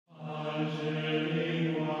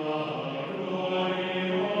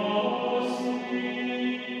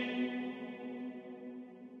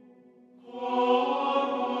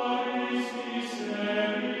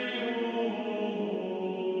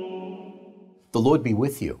The Lord be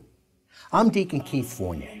with you. I'm Deacon Keith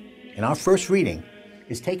Fournier, and our first reading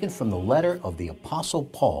is taken from the letter of the Apostle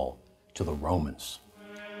Paul to the Romans.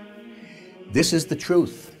 This is the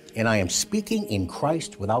truth, and I am speaking in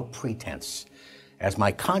Christ without pretense, as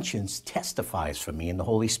my conscience testifies for me in the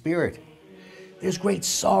Holy Spirit. There's great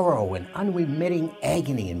sorrow and unremitting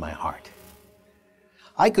agony in my heart.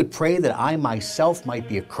 I could pray that I myself might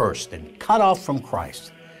be accursed and cut off from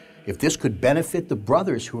Christ, if this could benefit the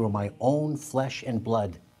brothers who are my own flesh and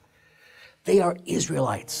blood. They are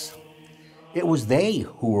Israelites. It was they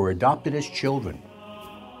who were adopted as children.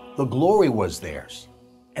 The glory was theirs,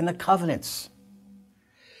 and the covenants.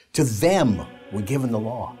 To them were given the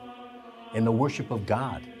law, and the worship of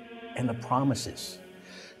God, and the promises.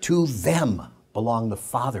 To them belong the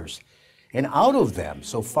fathers, and out of them,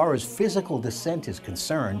 so far as physical descent is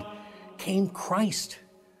concerned, came Christ,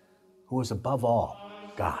 who is above all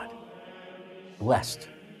God, blessed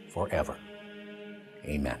forever.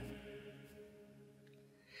 Amen.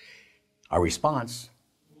 Our response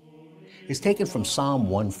is taken from Psalm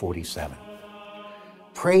 147.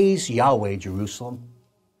 Praise Yahweh, Jerusalem.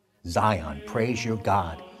 Zion, praise your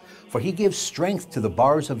God, for he gives strength to the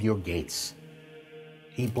bars of your gates.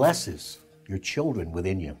 He blesses your children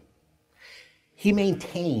within you. He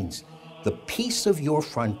maintains the peace of your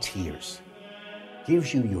frontiers,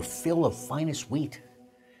 gives you your fill of finest wheat.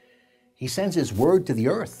 He sends his word to the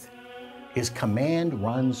earth. His command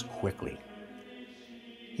runs quickly.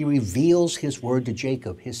 He reveals his word to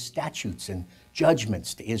Jacob, his statutes and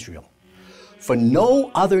judgments to Israel. For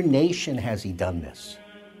no other nation has he done this.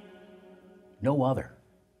 No other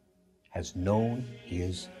has known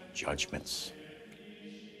his judgments.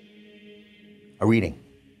 A reading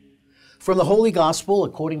from the Holy Gospel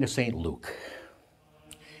according to St. Luke.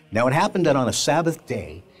 Now it happened that on a Sabbath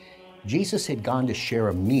day, Jesus had gone to share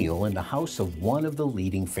a meal in the house of one of the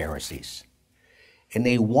leading Pharisees, and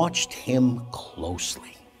they watched him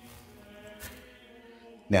closely.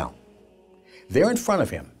 Now, there in front of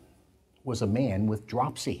him was a man with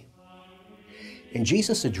dropsy. And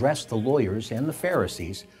Jesus addressed the lawyers and the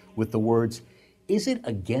Pharisees with the words, "Is it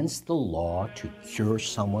against the law to cure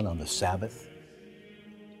someone on the Sabbath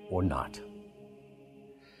or not?"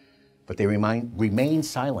 But they remained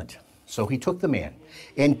silent. So he took the man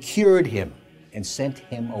and cured him and sent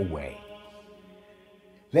him away.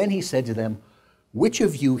 Then he said to them, "Which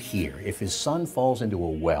of you here, if his son falls into a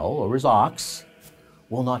well or his ox,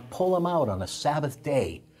 will not pull him out on a Sabbath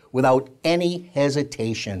day without any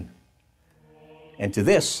hesitation?" And to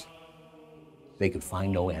this, they could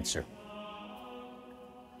find no answer.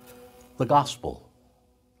 The Gospel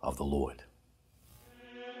of the Lord.